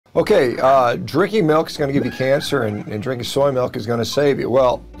Okay, drinking milk is going to give you cancer, and drinking soy milk is going to save you.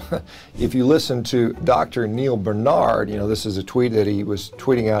 Well, if you listen to Dr. Neil Bernard, this is a tweet that he was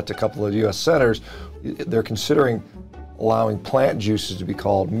tweeting out to a couple of U.S. senators. They're considering allowing plant juices to be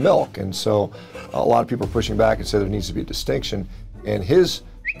called milk, and so a lot of people are pushing back and say there needs to be a distinction. And his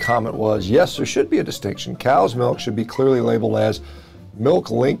comment was, yes, there should be a distinction. Cow's milk should be clearly labeled as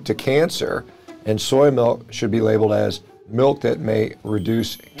milk linked to cancer, and soy milk should be labeled as milk that may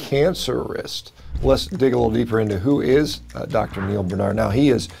reduce cancer risk. Let's dig a little deeper into who is Dr. Neil Bernard. Now, he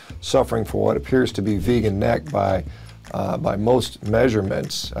is suffering from what appears to be vegan neck by most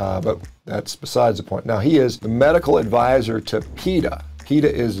measurements, but that's besides the point. Now, he is the medical advisor to PETA.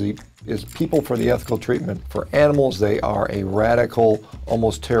 PETA is People for the Ethical Treatment for Animals. They are a radical,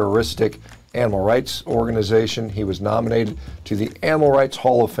 almost terroristic animal rights organization. He was nominated to the Animal Rights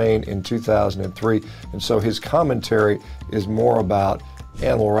Hall of Fame in 2003, and so his commentary is more about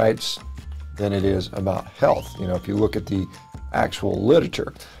animal rights than it is about health, if you look at the actual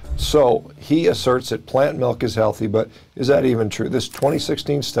literature. So he asserts that plant milk is healthy, but is that even true? This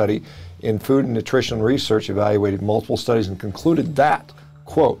 2016 study in Food and Nutrition Research evaluated multiple studies and concluded that,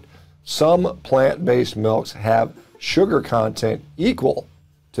 quote, some plant-based milks have sugar content equal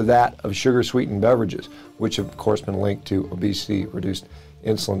to that of sugar-sweetened beverages, which have, of course, been linked to obesity, reduced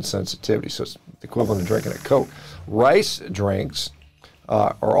insulin sensitivity. So it's the equivalent of drinking a Coke. Rice drinks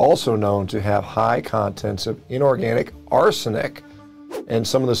are also known to have high contents of inorganic arsenic, and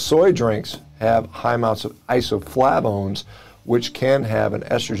some of the soy drinks have high amounts of isoflavones, which can have an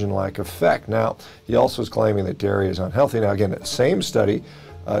estrogen-like effect. Now, he also is claiming that dairy is unhealthy. Now, again, that same study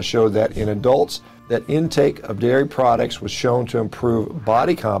showed that in adults, that intake of dairy products was shown to improve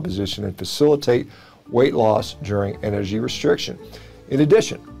body composition and facilitate weight loss during energy restriction. In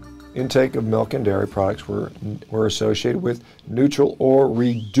addition, intake of milk and dairy products were associated with neutral or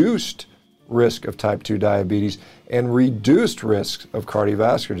reduced risk of type 2 diabetes and reduced risks of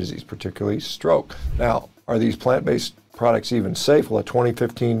cardiovascular disease, particularly stroke. Now, are these plant-based products even safe? Well, a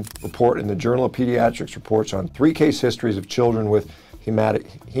 2015 report in the Journal of Pediatrics reports on 3 case histories of children with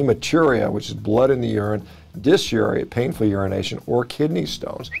hematuria, which is blood in the urine, dysuria, painful urination, or kidney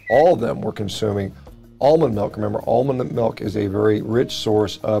stones. All of them were consuming almond milk. Remember, almond milk is a very rich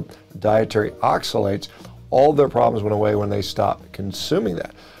source of dietary oxalates. All of their problems went away when they stopped consuming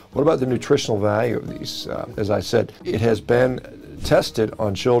that. What about the nutritional value of these? As I said, it has been tested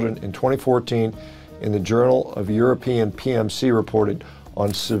on children in 2014 in the Journal of European PMC reported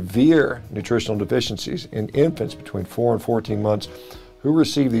on severe nutritional deficiencies in infants between 4 and 14 months who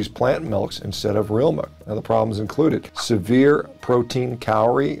received these plant milks instead of real milk. Now, the problems included severe protein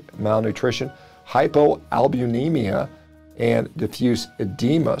calorie malnutrition, hypoalbuminemia, and diffuse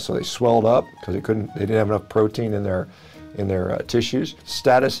edema. So they swelled up because they didn't have enough protein in their tissues.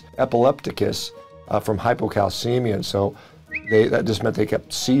 Status epilepticus from hypocalcemia, and so that just meant they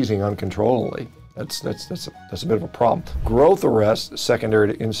kept seizing uncontrollably. That's a bit of a problem. Growth arrest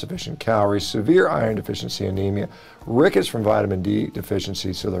secondary to insufficient calories, severe iron deficiency anemia, rickets from vitamin D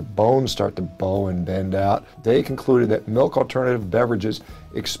deficiency, so their bones start to bow and bend out. They concluded that milk alternative beverages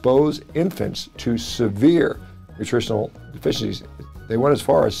expose infants to severe nutritional deficiencies. They went as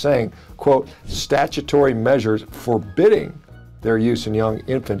far as saying, quote, statutory measures forbidding their use in young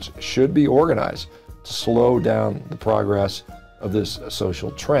infants should be organized to slow down the progress of this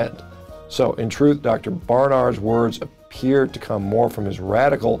social trend. So, in truth, Dr. Barnard's words appear to come more from his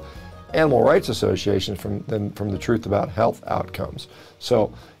radical animal rights associations than from the truth about health outcomes.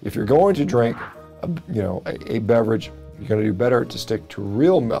 So, if you're going to drink, a beverage, you're going to do better to stick to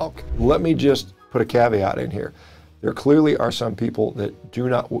real milk. Let me just put a caveat in here. There clearly are some people that do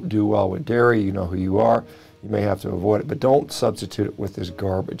not do well with dairy. You know who you are. You may have to avoid it, but don't substitute it with this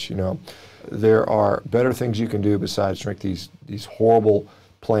garbage. There are better things you can do besides drink these horrible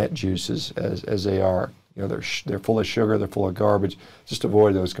plant juices as they are. They're full of sugar, they're full of garbage. Just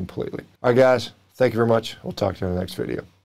avoid those completely. All right, guys, thank you very much. We'll talk to you in the next video.